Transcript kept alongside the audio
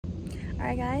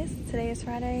Alright guys, today is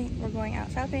Friday. We're going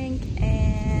out shopping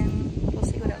and we'll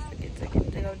see what else we get to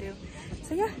go do.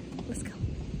 So yeah, let's go.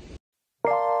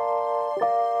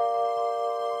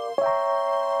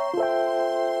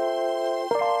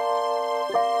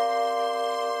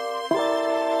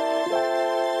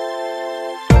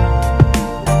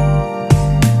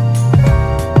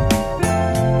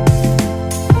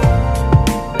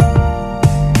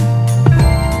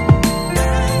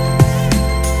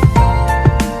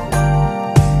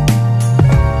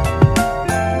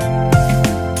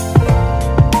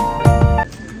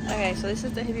 So this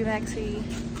is the hippie backseat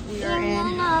we are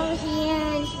in. Over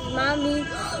here, mommy.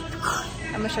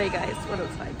 I'm gonna show you guys what it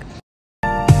looks like.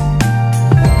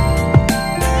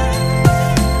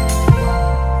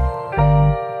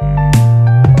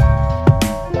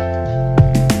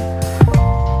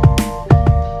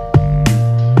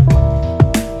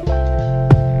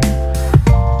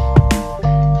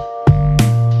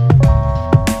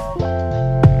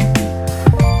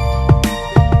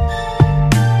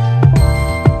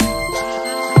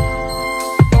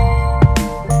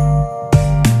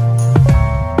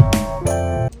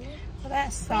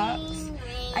 Sucks.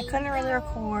 I couldn't really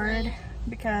record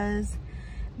because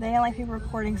they didn't like people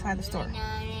recording inside the store.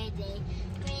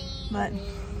 But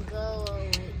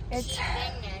it's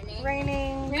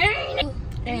raining.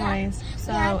 Anyways,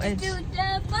 so it's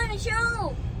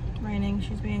raining.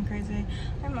 She's being crazy.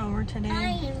 I'm over today. I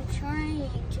am trying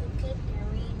to get the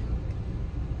rain.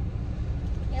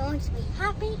 It wants to be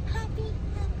happy, happy,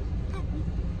 happy,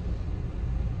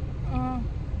 happy.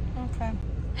 Okay.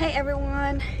 Hey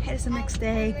everyone, it's the next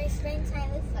day. We're spending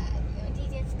time with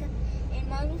Jessica, and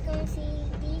Mommy's going to see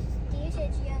these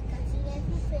kids young because he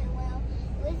doesn't feel well.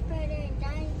 He was better and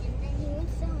died, and then he went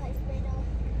to the hospital,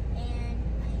 and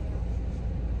I know.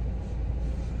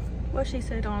 What she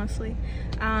said, honestly.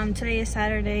 Today is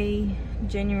Saturday,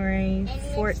 January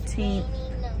 14th. It's raining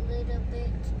a little bit.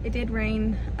 It did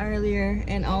rain earlier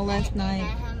and all last night. I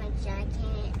have a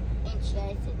jacket, and she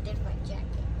has a different jacket.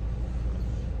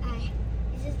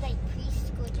 This is like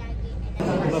preschool jacket.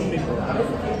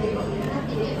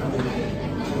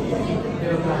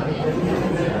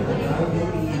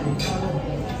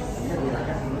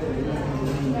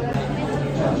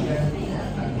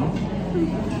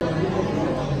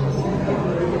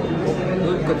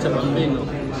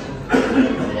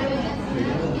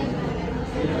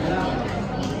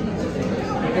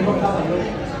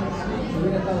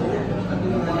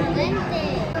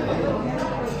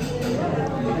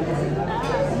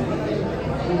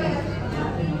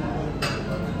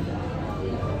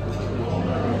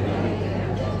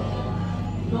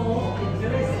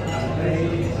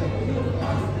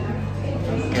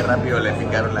 Qué rápido le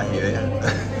picaron las ideas.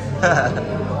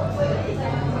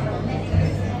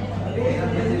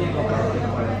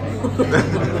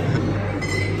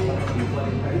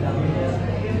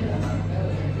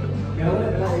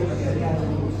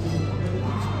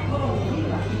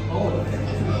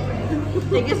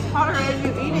 It gets hotter as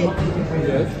you eat it.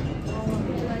 Yes.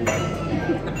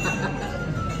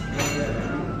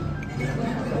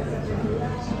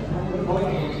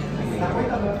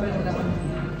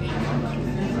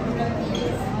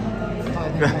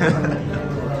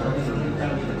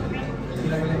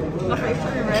 My face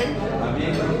turning red.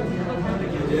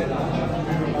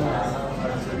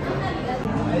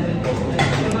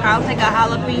 I'll take a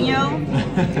jalapeno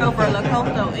over a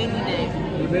Locoto any day.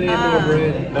 You better eat more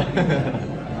bread.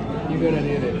 You're gonna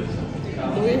need it. I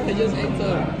just ate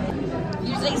some. You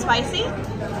just ate spicy?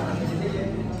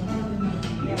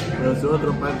 Pero su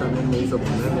otro pan también me hizo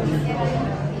ponerle.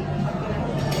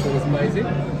 So it's spicy?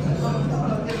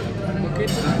 Okay.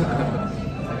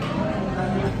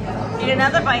 Eat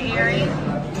another bite, Harry.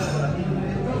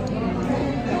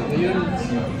 You're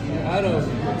out of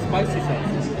spicy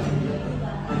sauce.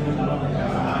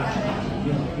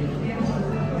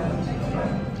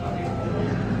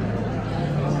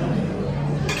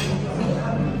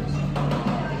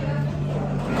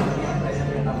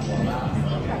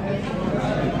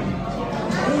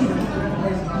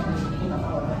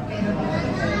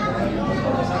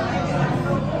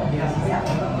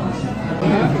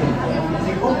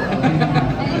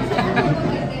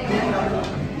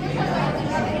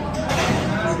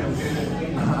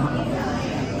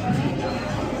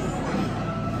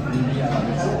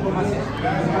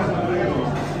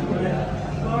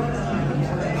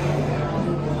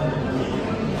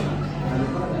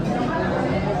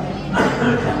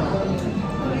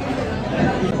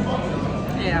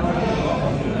 Yeah.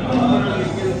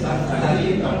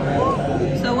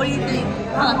 So what do you think?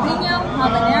 Jalapeno,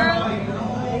 habanero,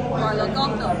 or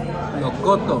locoto?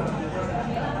 Locoto.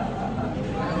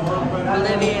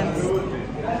 Bolivians.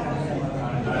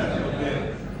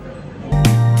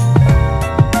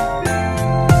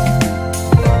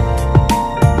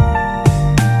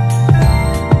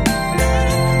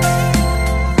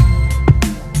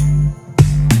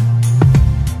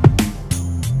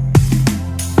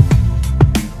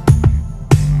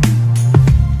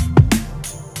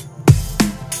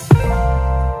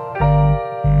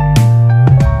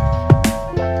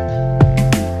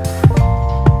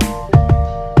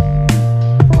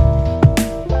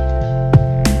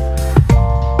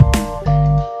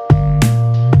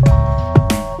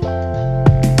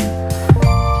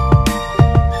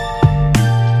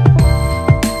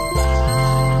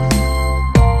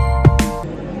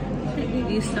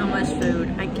 me so much food.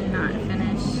 I cannot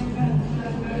finish.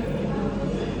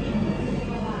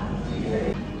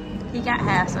 He got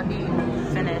half, so he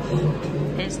finished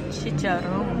his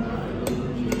chicharrón.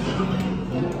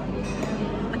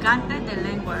 Picante de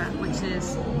lengua, which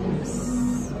is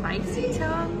spicy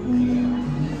tongue.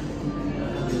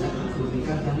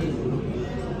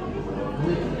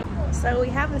 So we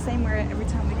have the same word every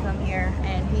time we come here,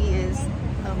 and he is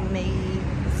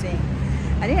amazing.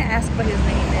 I didn't ask what his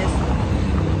name is.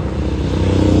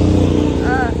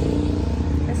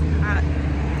 It's hot.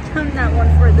 I'm not one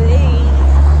for these.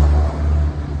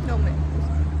 No man.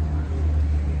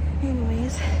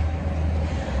 Anyways,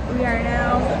 we are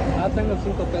now tengo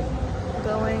 5 pesos.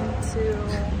 going to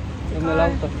the En car, el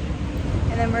auto.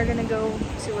 and then we're gonna go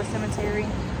to a cemetery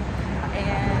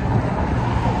and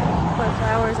put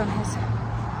flowers on his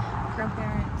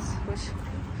grandparents, which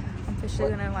I'm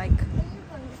officially gonna like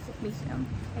meet them,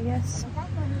 I guess.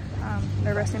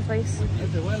 Their resting place.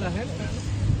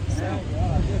 So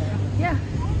yeah,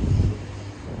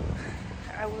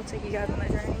 I will take you guys on the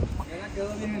journey,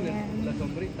 and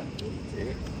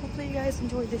hopefully you guys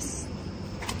enjoy this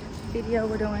video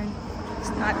we're doing. It's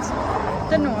not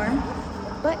the norm,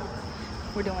 but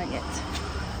we're doing it.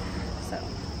 So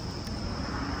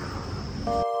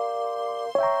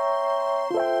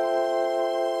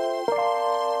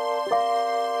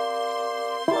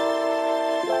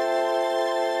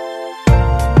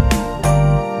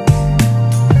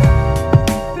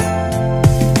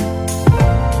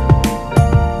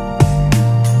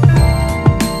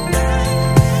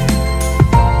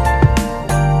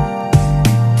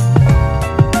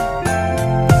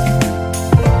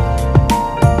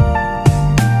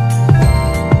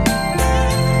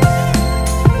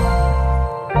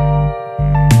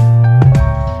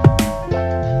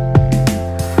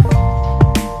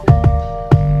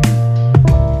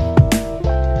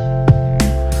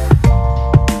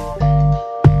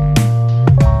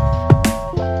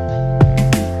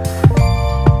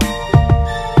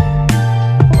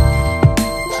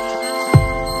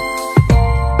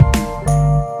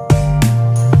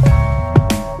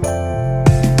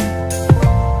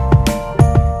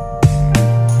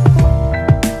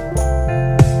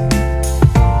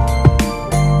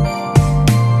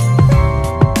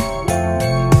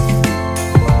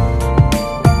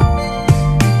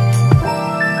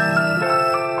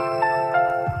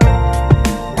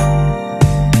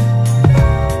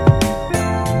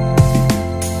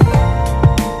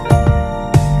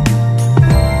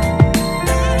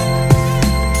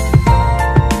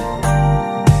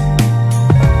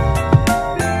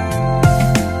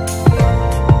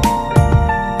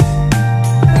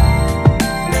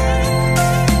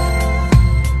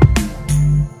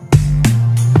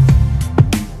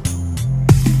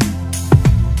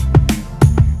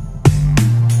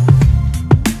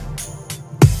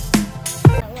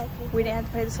we didn't have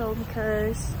to pay the toll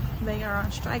because they are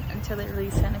on strike until they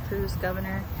release Santa Cruz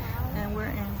governor, and we're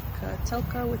in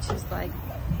Cotoco, which is like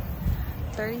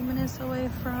 30 minutes away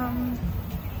from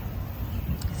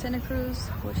Santa Cruz,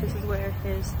 which is where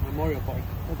his Memorial Park.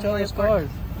 Memorial Park.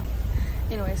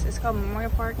 Anyways, it's called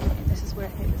Memorial Park, and this is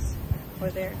where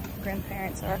their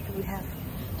grandparents are. We have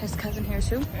his cousin here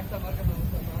too.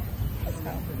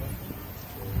 So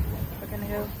we're gonna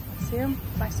go see him,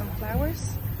 buy some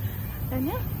flowers, and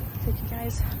yeah, take you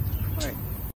guys for it.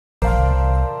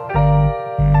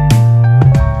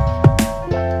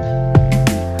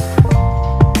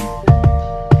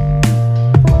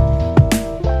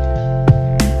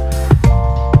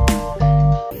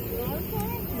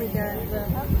 We got the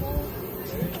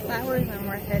flowers and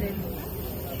we're headed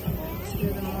to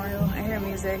the memorial. I hear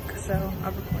music, so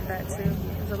I'll record that too.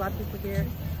 There's a lot of people here.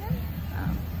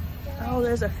 Oh,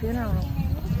 there's a funeral.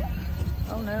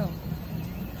 Oh no.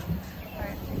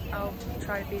 Alright, I'll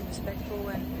try to be respectful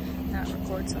and not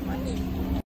record so much.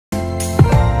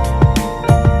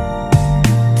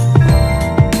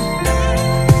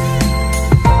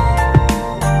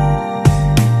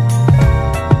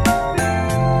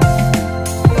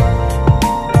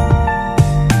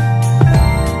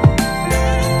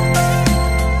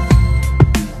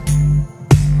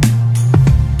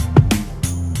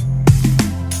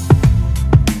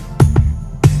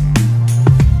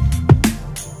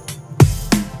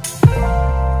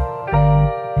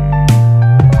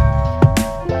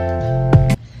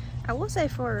 Say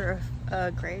for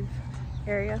a grave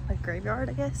area, like graveyard,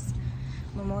 I guess,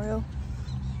 memorial,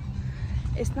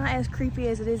 it's not as creepy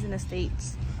as it is in the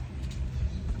States,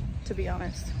 to be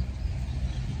honest.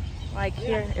 Like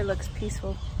here it looks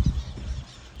peaceful,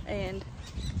 and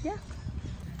yeah,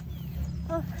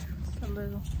 oh,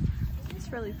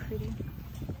 it's really pretty.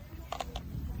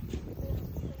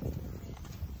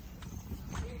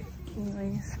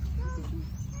 Anyways.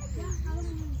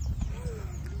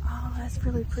 Oh, that's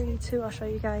really pretty too. I'll show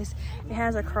you guys. It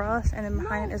has a cross and then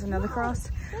behind it is another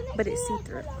cross, but it's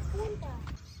see-through.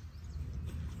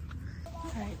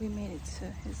 Alright, we made it to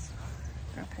his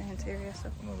grandparents' area, so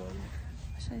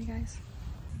I'll show you guys.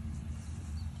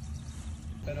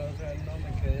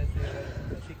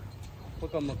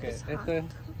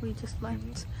 We just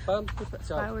left. We put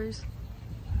flowers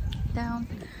down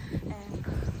and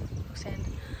we said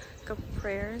a couple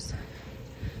prayers.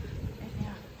 And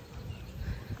yeah,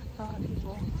 a lot of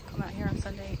people come out here on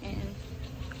Sunday and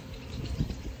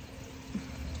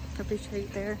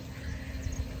appreciate their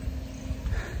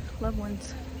loved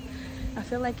ones. I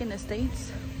feel like in the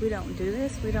States, we don't do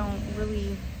this. We don't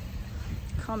really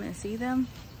come and see them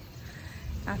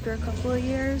after a couple of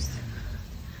years.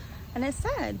 And it's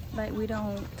sad, like we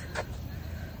don't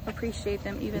appreciate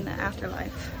them even in the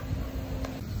afterlife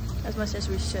as much as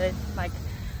we should. Like,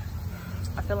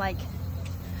 I feel like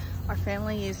our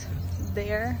family is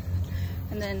there,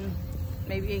 and then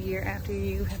maybe a year after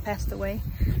you have passed away,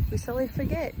 we slowly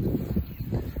forget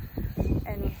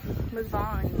and move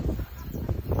on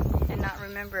and not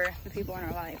remember the people in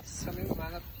our lives. It's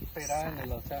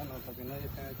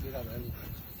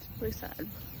really sad.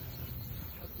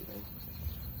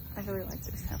 I really like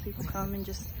this, how people come and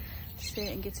just sit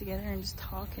and get together and just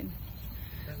talk and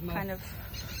kind of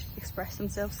express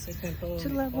themselves to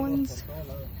loved ones.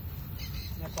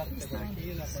 It's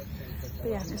nice. But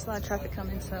yeah, there's a lot of traffic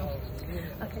coming, so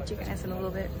I'll catch you guys in a little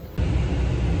bit.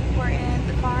 We're in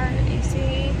the car, AC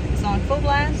is on full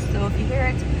blast, so if you hear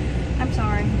it, I'm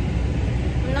sorry.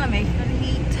 I'm not made for the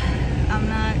heat. I'm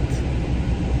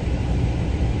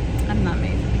not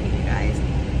made for the heat, you guys.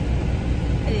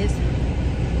 It is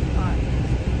hot.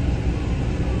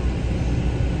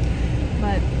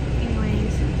 But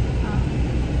anyways,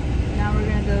 now we're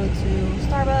gonna go to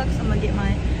Starbucks. I'm gonna get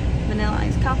my vanilla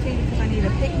iced coffee because I need a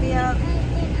pick-me-up.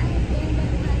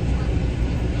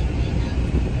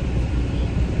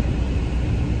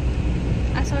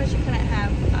 I saw that you couldn't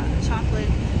have chocolate,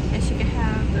 and she could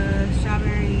have the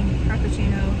strawberry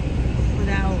frappuccino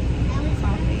without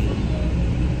coffee.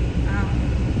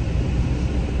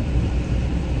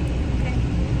 Okay,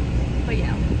 but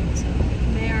yeah, so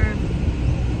they are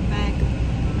back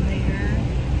there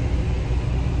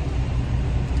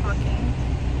talking.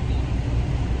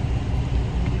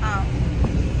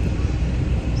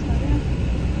 So yeah,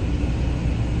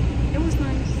 it was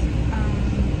nice.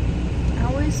 I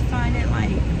always find it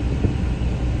like,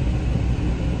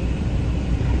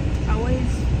 I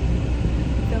always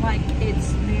feel like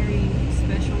it's very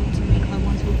special to meet loved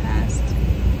ones who passed,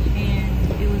 and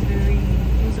it was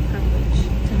a privilege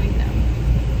to meet them,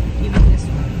 even this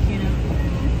one, you know.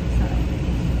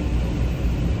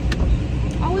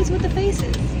 So always with the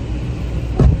faces.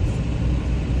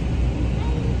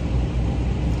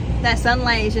 That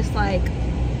sunlight is just like.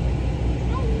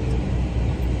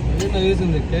 Anyways, I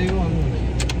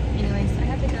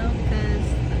have to go because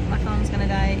my phone's gonna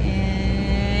die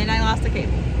and I lost the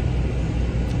cable.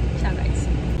 Ciao, guys.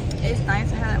 It's nice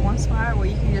to have that one spot where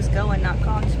you can just go and not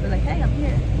call, just be like, hey, I'm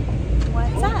here.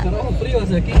 What's up?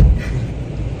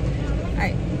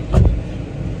 Alright.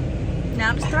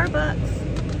 Now to Starbucks.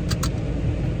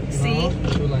 See?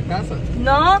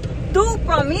 No, tú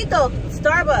promito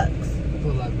Starbucks.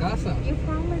 You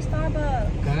promised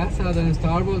Starbucks. Casa, then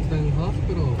Starbucks, then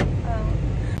hospital. Oh.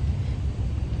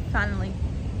 Finally,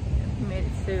 we made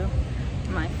it to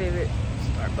my favorite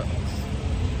Starbucks.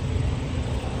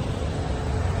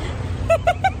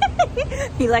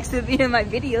 He likes to be in my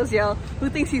videos, y'all. Who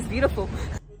thinks he's beautiful?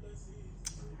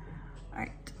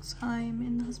 Alright, so I'm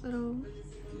in the hospital,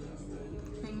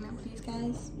 hanging out with these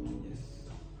guys,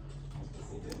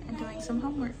 and doing some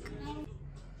homework.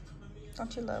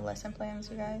 Don't you love lesson plans,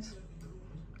 you guys?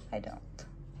 I don't.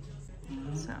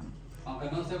 So,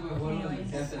 anyways,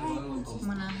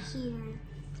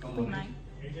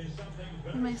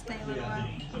 we might stay a little while.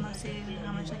 I'm gonna see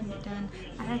how much I can get done.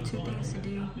 I have 2 things to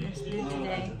do. There's due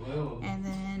today, and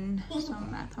then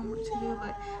some math homework to do,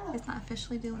 but it's not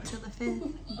officially due until the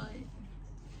 5th, but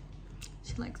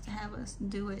she likes to have us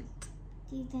do it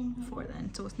before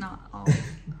then, so it's not all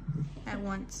at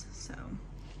once. So,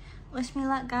 wish me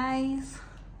luck, guys.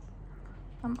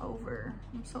 I'm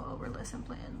so over lesson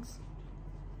plans.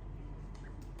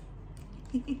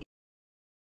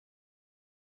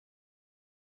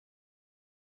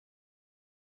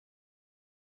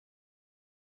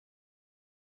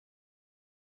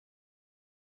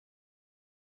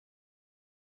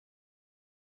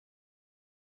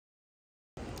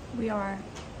 We are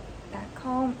back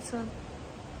home, so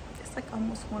it's like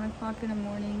almost 1 o'clock in the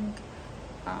morning.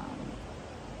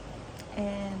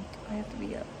 and I have to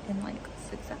be up in like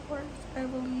 6 hours, I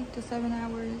believe, to 7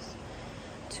 hours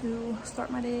to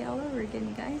start my day all over again,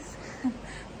 you guys.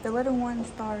 The little one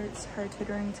starts her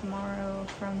tutoring tomorrow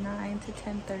from 9 to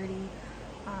 10:30.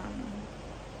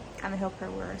 Kind of help her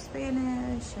with her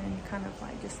Spanish and kind of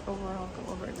like just overall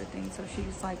go over everything. So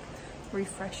she's like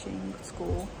refreshing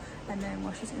school, and then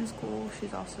while she's in school,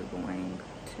 she's also going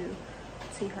to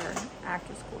see her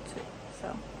after school too.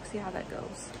 So see how that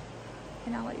goes,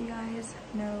 and I'll let you guys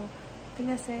know. I think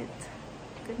that's it.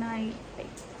 Good night.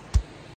 Bye.